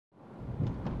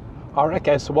Alright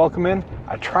guys, so welcome in.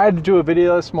 I tried to do a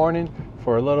video this morning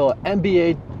for a little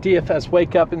NBA DFS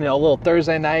wake up and a little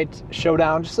Thursday night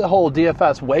showdown, just a whole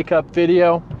DFS wake up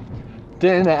video.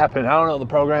 Didn't happen. I don't know, the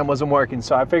program wasn't working,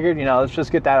 so I figured, let's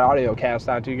just get that audio cast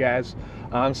out to you guys.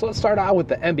 So let's start out with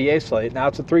the NBA slate. Now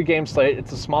it's a 3-game slate,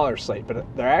 it's a smaller slate, but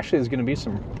there actually is going to be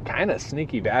some kind of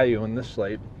sneaky value in this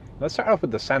slate. Let's start off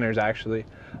with the centers actually.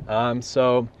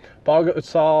 So Paul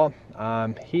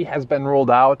Gasol, he has been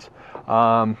ruled out.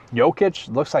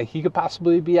 Jokic looks like he could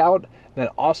possibly be out. And then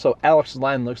also Alex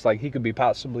Len looks like he could be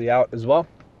possibly out as well.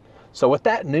 So with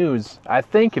that news, I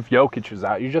think if Jokic is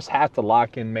out, you just have to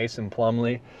lock in Mason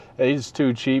Plumlee. He's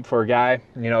too cheap for a guy.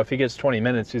 If he gets 20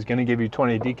 minutes, he's going to give you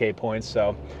 20 DK points.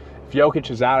 So if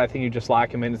Jokic is out, I think you just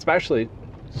lock him in, especially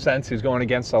since he's going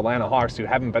against the Atlanta Hawks, who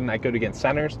haven't been that good against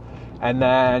centers. And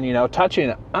then,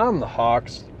 touching on the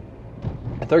Hawks,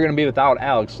 if they're going to be without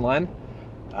Alex Len,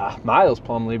 Miles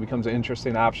Plumlee becomes an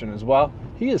interesting option as well.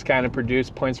 He has kind of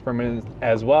produced points per minute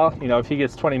as well. If he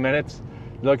gets 20 minutes,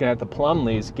 you're looking at the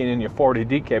Plumlees getting you 40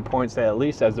 DK points at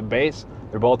least as a base.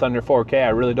 They're both under 4K. I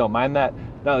really don't mind that.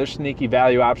 Another sneaky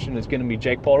value option is going to be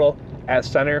Jake Portal at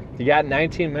center. He got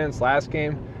 19 minutes last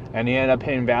game, and he ended up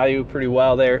hitting value pretty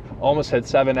well there. Almost hit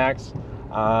 7X.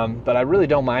 But I really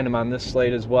don't mind him on this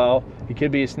slate as well. He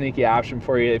could be a sneaky option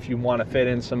for you if you want to fit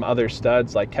in some other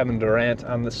studs like Kevin Durant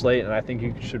on the slate, and I think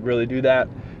you should really do that.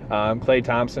 Klay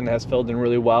Thompson has filled in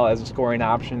really well as a scoring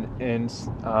option in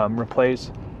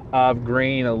replace of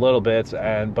Green a little bit,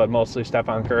 but mostly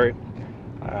Stephon Curry.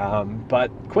 But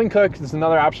Quinn Cook is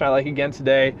another option I like again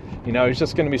today. He's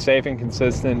just going to be safe and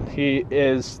consistent. He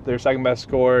is their second best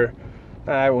scorer.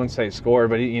 I wouldn't say scorer,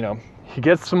 but he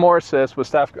gets some more assists with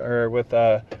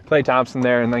Klay Thompson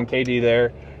there, and then KD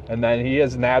there, and then he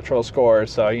is a natural scorer.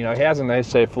 So he has a nice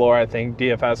safe floor, I think,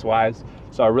 DFS wise.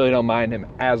 So I really don't mind him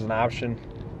as an option.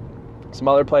 Some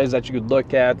other plays that you could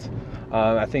look at,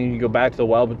 I think you can go back to the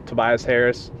well with Tobias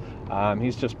Harris.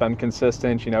 He's just been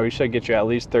consistent. He should get you at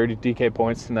least 30 DK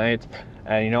points tonight.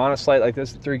 And, on a slate like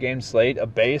this, a 3-game slate, a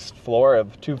base floor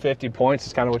of 250 points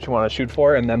is kind of what you want to shoot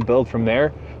for, and then build from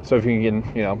there. So if you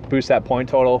can, boost that point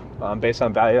total based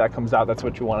on value that comes out, that's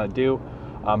what you want to do.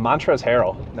 Montrezl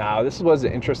Harrell. Now, this was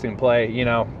an interesting play.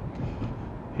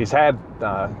 He's had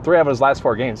 3 of his last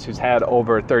 4 games. He's had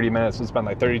over 30 minutes. It's been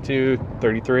like 32,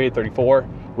 33, 34,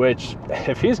 which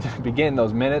if he's going to be getting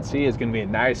those minutes, he is going to be a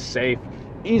nice, safe,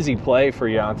 easy play for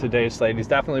you on today's slate. He's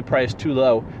definitely priced too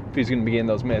low if he's going to be getting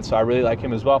those minutes, so I really like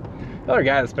him as well. Another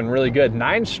guy that's been really good,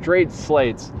 9 straight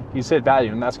slates, he's hit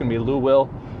value, and that's going to be Lou Will.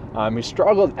 He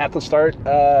struggled at the start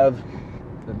of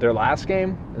their last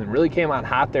game and really came on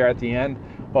hot there at the end.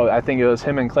 Well, I think it was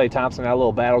him and Klay Thompson had a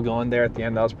little battle going there at the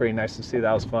end. That was pretty nice to see.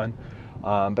 That was fun.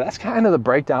 But that's kind of the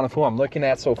breakdown of who I'm looking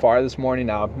at so far this morning.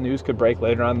 Now, news could break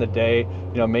later on in the day.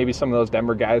 Maybe some of those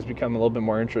Denver guys become a little bit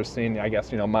more interesting. I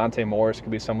guess, Monte Morris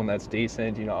could be someone that's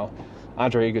decent.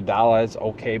 Andre Iguodala is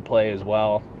okay play as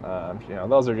well.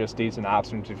 Those are just decent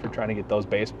options if you're trying to get those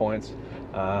base points.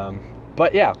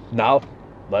 But yeah, now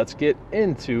let's get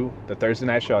into the Thursday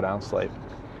Night Showdown slate.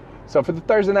 So for the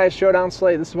Thursday Night Showdown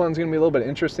slate, this one's going to be a little bit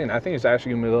interesting. I think it's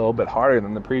actually going to be a little bit harder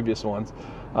than the previous ones.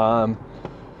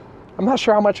 I'm not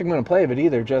sure how much I'm going to play of it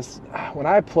either. Just when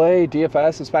I play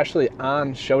DFS, especially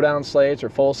on showdown slates or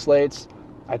full slates,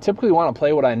 I typically want to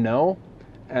play what I know.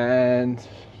 And,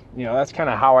 that's kind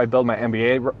of how I build my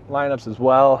NBA lineups as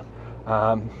well.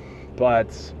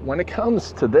 But when it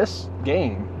comes to this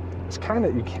game, it's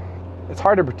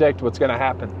hard to predict what's going to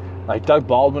happen. Like Doug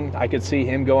Baldwin, I could see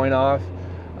him going off.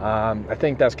 I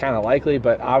think that's kind of likely,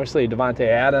 but obviously Devontae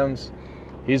Adams,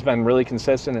 he's been really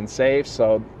consistent and safe,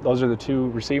 so those are the 2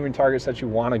 receiving targets that you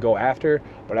want to go after.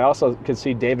 But I also could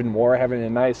see David Moore having a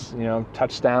nice,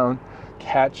 touchdown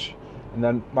catch. And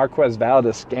then Marquez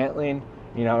Valdes-Scantling,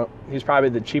 he's probably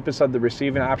the cheapest of the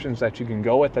receiving options that you can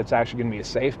go with. That's actually going to be a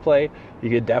safe play.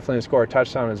 You could definitely score a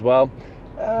touchdown as well.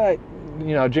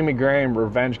 Jimmy Graham,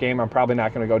 revenge game, I'm probably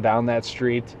not going to go down that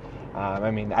street.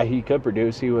 He could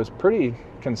produce. He was pretty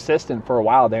consistent for a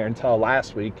while there until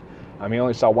last week. He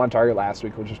only saw 1 target last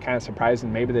week, which was kind of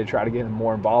surprising. Maybe they try to get him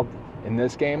more involved in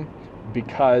this game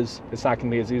because it's not going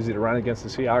to be as easy to run against the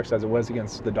Seahawks as it was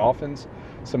against the Dolphins.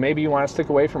 So maybe you want to stick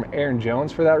away from Aaron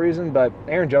Jones for that reason, but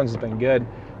Aaron Jones has been good.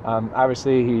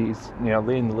 Obviously, he's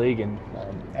leading the league in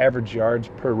average yards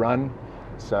per run.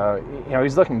 So,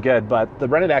 he's looking good. But the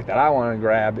running back that I want to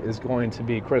grab is going to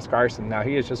be Chris Carson. Now,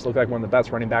 he has just looked like one of the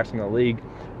best running backs in the league.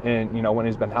 And, when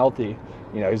he's been healthy,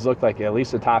 he's looked like at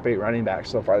least a top 8 running back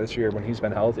so far this year when he's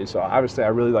been healthy. So, obviously, I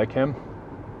really like him.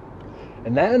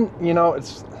 And then,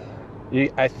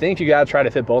 I think you got to try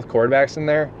to fit both quarterbacks in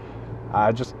there.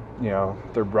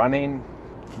 They're running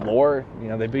floor.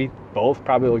 They both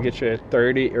probably will get you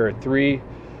 30 or 3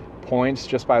 points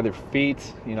just by their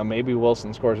feet. Maybe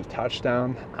Wilson scores a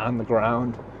touchdown on the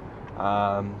ground.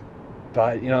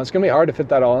 But, it's going to be hard to fit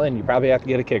that all in. You probably have to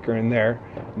get a kicker in there.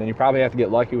 And then you probably have to get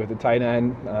lucky with the tight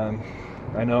end.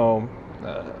 I know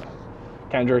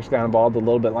Kendricks got involved a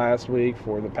little bit last week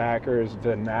for the Packers.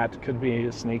 Then that could be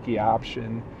a sneaky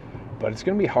option. But it's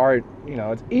going to be hard.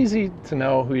 It's easy to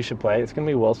know who you should play. It's going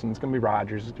to be Wilson. It's going to be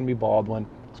Rodgers. It's going to be Baldwin.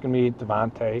 It's going to be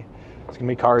Devontae. It's going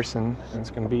to be Carson. And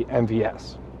it's going to be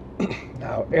MVS.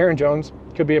 Now, Aaron Jones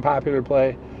could be a popular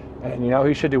play. And,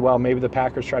 he should do well. Maybe the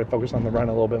Packers try to focus on the run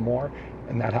a little bit more,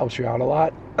 and that helps you out a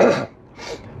lot.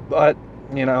 But,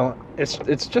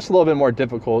 it's just a little bit more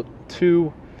difficult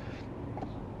to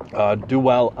do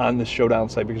well on the showdown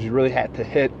slate because you really had to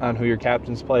hit on who your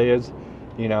captain's play is.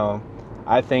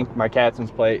 I think my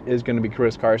captain's play is going to be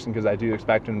Chris Carson because I do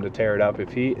expect him to tear it up.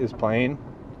 If he is playing,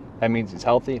 that means he's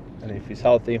healthy. And if he's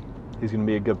healthy, he's going to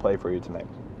be a good play for you tonight.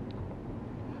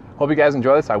 Hope you guys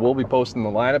enjoy this. I will be posting the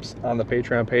lineups on the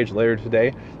Patreon page later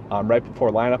today, right before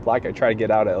lineup lock. I try to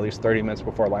get out at least 30 minutes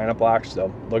before lineup lock,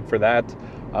 so look for that.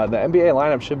 The NBA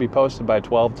lineup should be posted by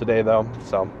 12 today, though,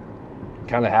 so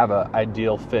kind of have an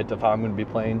ideal fit of how I'm going to be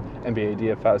playing NBA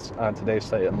DFS on today's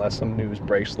slate, unless some news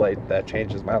breaks late that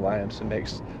changes my lineups and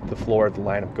makes the floor of the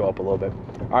lineup go up a little bit.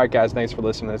 All right, guys, thanks for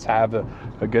listening to this. Have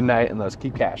a good night, and let's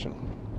keep cashing.